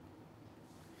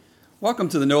Welcome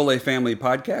to the Nole Family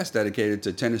podcast dedicated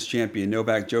to tennis champion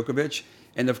Novak Djokovic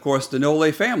and, of course, the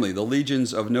Nole family, the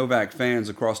legions of Novak fans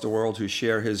across the world who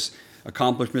share his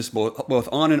accomplishments both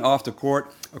on and off the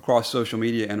court, across social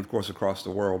media, and, of course, across the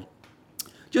world.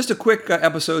 Just a quick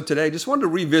episode today. Just wanted to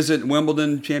revisit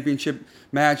Wimbledon championship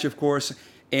match, of course.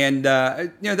 And,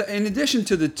 in addition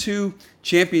to the two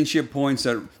championship points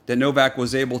that Novak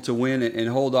was able to win and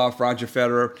hold off Roger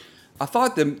Federer, I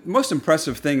thought the most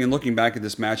impressive thing in looking back at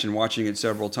this match and watching it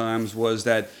several times was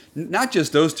that not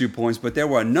just those 2 points, but there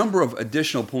were a number of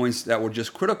additional points that were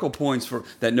just critical points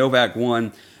that Novak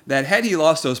won, that had he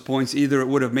lost those points, either it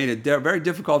would have made it very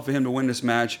difficult for him to win this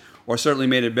match or certainly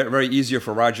made it very easier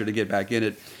for Roger to get back in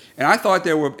it. And I thought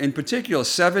there were, in particular,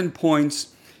 7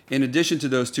 points in addition to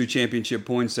those 2 championship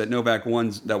points that Novak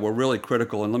won that were really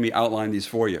critical, and let me outline these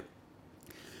for you.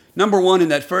 Number 1, in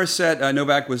that first set,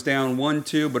 Novak was down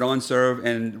 1-2, but on serve,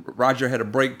 and Roger had a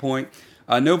break point.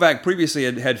 Novak previously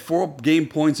had 4 game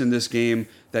points in this game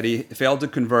that he failed to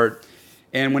convert.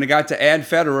 And when it got to add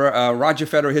Federer, Roger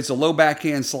Federer hits a low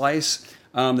backhand slice.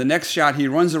 The next shot, he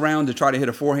runs around to try to hit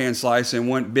a forehand slice and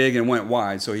went big and went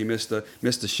wide, so he missed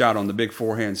the shot on the big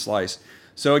forehand slice.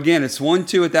 So again, it's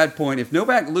 1-2 at that point. If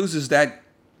Novak loses that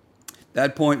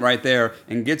point right there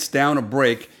and gets down a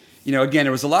break, again,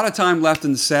 there was a lot of time left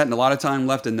in the set and a lot of time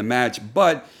left in the match,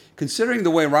 but considering the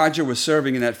way Roger was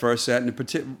serving in that first set, and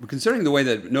considering the way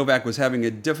that Novak was having a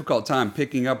difficult time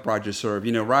picking up Roger's serve,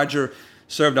 Roger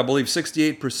served, I believe,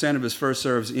 68% of his first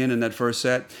serves in that first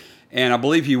set, and I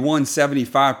believe he won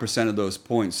 75% of those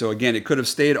points. So again, it could have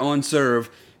stayed on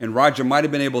serve, and Roger might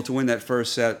have been able to win that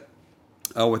first set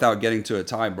without getting to a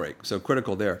tie break. So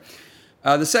critical there.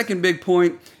 The second big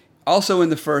point, also in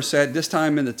the first set, this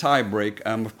time in the tie break,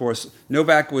 of course,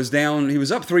 Novak was down. He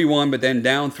was up 3-1, but then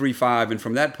down 3-5, and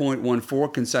from that point won 4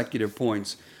 consecutive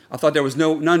points. I thought there was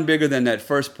none bigger than that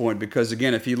first point because,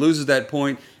 again, if he loses that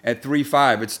point at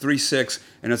 3-5, it's 3-6,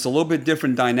 and it's a little bit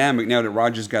different dynamic now that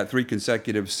Roger's got 3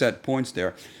 consecutive set points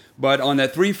there. But on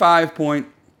that 3-5 point,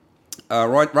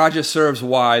 Roger serves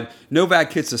wide.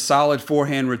 Novak hits a solid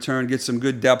forehand return, gets some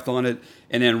good depth on it,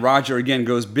 and then Roger again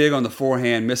goes big on the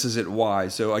forehand, misses it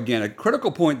wide. So again, a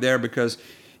critical point there because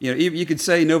you could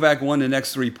say Novak won the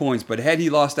next 3 points, but had he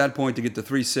lost that point to get to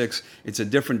 3-6, it's a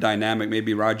different dynamic.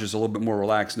 Maybe Roger's a little bit more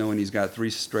relaxed knowing he's got 3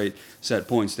 straight set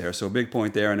points there. So a big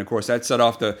point there, and of course that set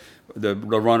off the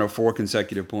run of 4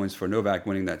 consecutive points for Novak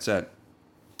winning that set.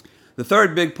 The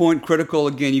third big point, critical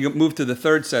again. You move to the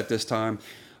third set this time.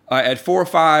 At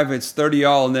 4-5, it's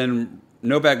 30-all, and then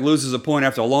Novak loses a point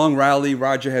after a long rally.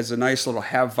 Roger has a nice little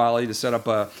half volley to set up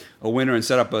a winner and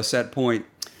set up a set point.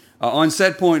 On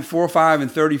set point, 4-5 and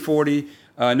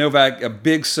 30-40, Novak, a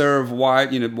big serve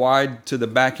wide to the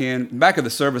back of the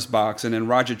service box, and then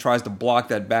Roger tries to block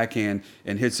that backhand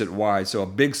and hits it wide. So a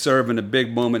big serve and a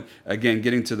big moment, again,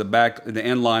 getting to the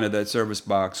end line of that service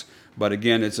box. But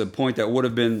again, it's a point that would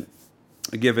have been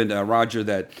given Roger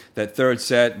that third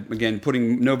set, again,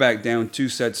 putting Novak down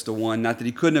 2-1. Not that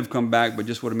he couldn't have come back, but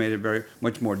just would have made it very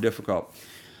much more difficult.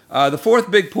 The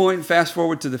fourth big point, fast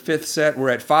forward to the 5th set, we're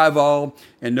at 5-all,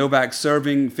 and Novak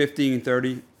serving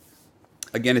 15-30.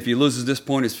 Again, if he loses this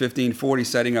point, it's 15-40,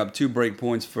 setting up 2 break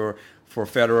points for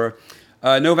Federer.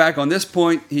 Novak, on this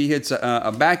point, he hits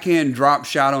a backhand drop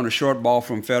shot on a short ball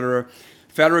from Federer.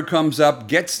 Federer comes up,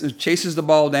 chases the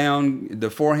ball down, the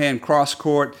forehand cross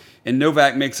court, and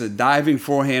Novak makes a diving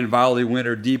forehand volley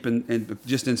winner deep in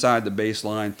just inside the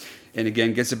baseline, and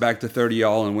again gets it back to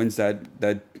 30-all and wins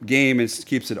that game and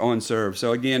keeps it on serve.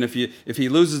 So again, if he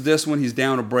loses this one, he's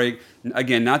down a break.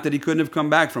 Again, not that he couldn't have come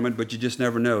back from it, but you just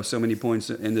never know. So many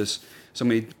points in this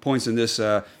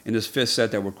 5th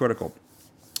set that were critical.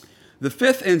 The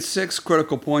 5th and 6th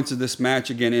critical points of this match,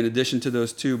 again, in addition to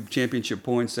those 2 championship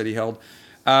points that he held,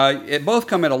 it both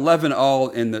come at 11-all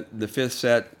in the 5th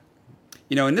set.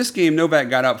 In this game, Novak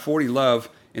got up 40-love,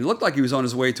 and it looked like he was on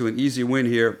his way to an easy win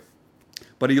here.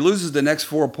 But he loses the next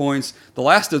 4 points, the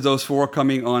last of those 4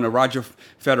 coming on a Roger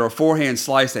Federer forehand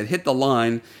slice that hit the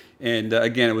line. And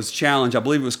again, it was challenged. I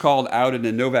believe it was called out, and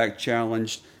then Novak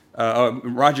challenged,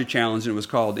 Roger challenged, and it was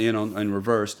called in and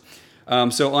reversed.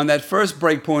 So on that first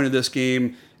break point of this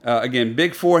game, again,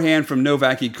 big forehand from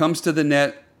Novak. He comes to the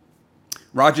net.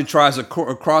 Roger tries a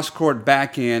cross-court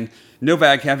backhand.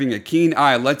 Novak, having a keen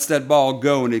eye, lets that ball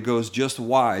go, and it goes just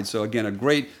wide. So again, a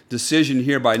great decision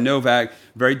here by Novak.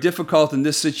 Very difficult in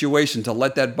this situation to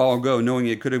let that ball go, knowing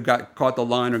it could have caught the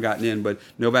line or gotten in, but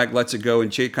Novak lets it go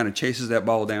and kind of chases that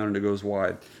ball down, and it goes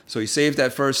wide. So he saved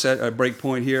that first set break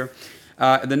point here.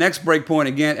 The next break point,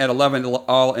 again, at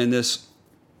 11-all in this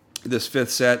 5th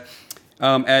set.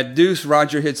 At deuce,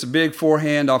 Roger hits a big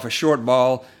forehand off a short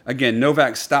ball. Again,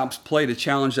 Novak stops play to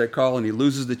challenge that call, and he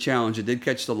loses the challenge. It did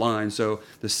catch the line, so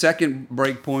the second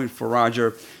break point for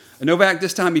Roger. Novak,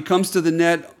 this time, he comes to the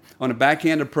net on a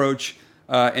backhand approach,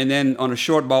 and then on a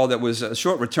short ball that was a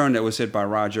short return that was hit by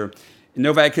Roger.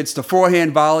 Novak hits the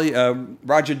forehand volley.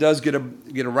 Roger does get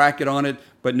a racket on it,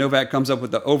 but Novak comes up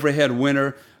with the overhead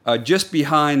winner just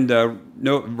behind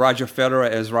Roger Federer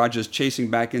as Roger's chasing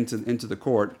back into the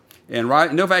court. And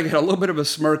Novak had a little bit of a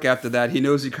smirk after that. He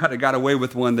knows he kind of got away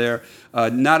with one there.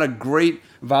 Not a great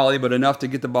volley, but enough to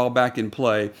get the ball back in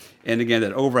play. And again,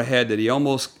 that overhead that he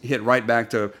almost hit right back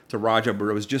to Roger, but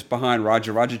it was just behind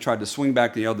Roger. Roger tried to swing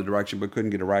back the other direction, but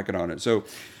couldn't get a racket on it. So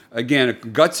again, a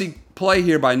gutsy play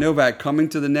here by Novak coming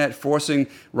to the net, forcing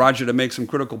Roger to make some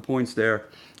critical points there.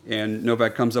 And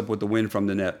Novak comes up with the win from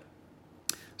the net.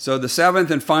 So the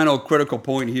seventh and final critical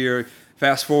point here,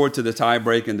 fast forward to the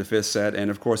tiebreak in the fifth set,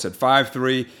 and of course at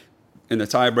 5-3 in the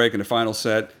tiebreak in the final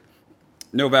set,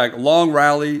 Novak, long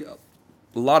rally,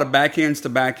 a lot of backhands to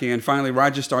backhand. Finally,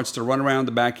 Roger starts to run around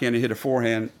the backhand and hit a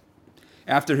forehand.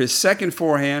 After his second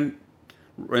forehand,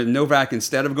 Novak,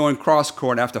 instead of going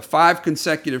cross-court, after 5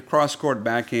 consecutive cross-court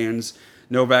backhands,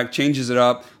 Novak changes it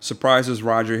up, surprises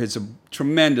Roger, hits a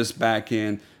tremendous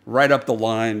backhand right up the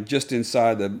line, just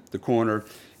inside the corner.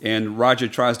 And Roger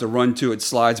tries to run to it,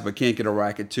 slides, but can't get a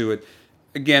racket to it.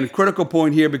 Again, critical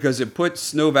point here because it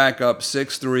puts Novak up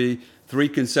 6-3, 3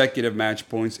 consecutive match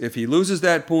points. If he loses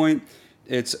that point,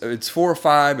 it's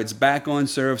 4-5, it's back on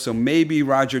serve, so maybe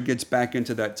Roger gets back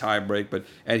into that tie break. But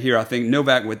at here, I think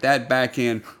Novak, with that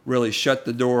backhand, really shut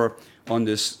the door on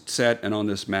this set and on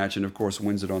this match, and of course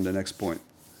wins it on the next point.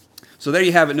 So there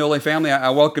you have it, Nole family.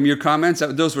 I welcome your comments.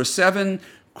 Those were 7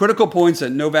 critical points that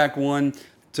Novak won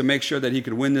to make sure that he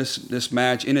could win this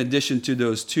match, in addition to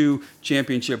those 2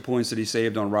 championship points that he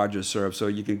saved on Roger's serve. So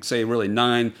you can say really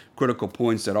 9 critical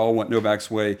points that all went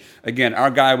Novak's way. Again, our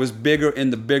guy was bigger in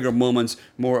the bigger moments,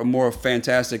 more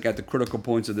fantastic at the critical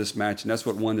points of this match, and that's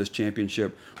what won this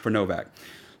championship for Novak.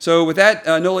 So with that,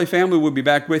 Nole family, we'll be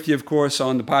back with you, of course,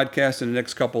 on the podcast in the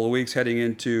next couple of weeks, heading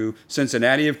into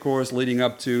Cincinnati, of course, leading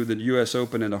up to the U.S.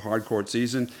 Open and the hard court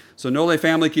season. So Nole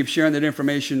family, keep sharing that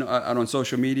information out on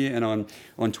social media and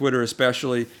on Twitter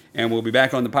especially. And we'll be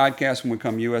back on the podcast when we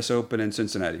come U.S. Open in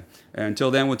Cincinnati. And until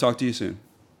then, we'll talk to you soon.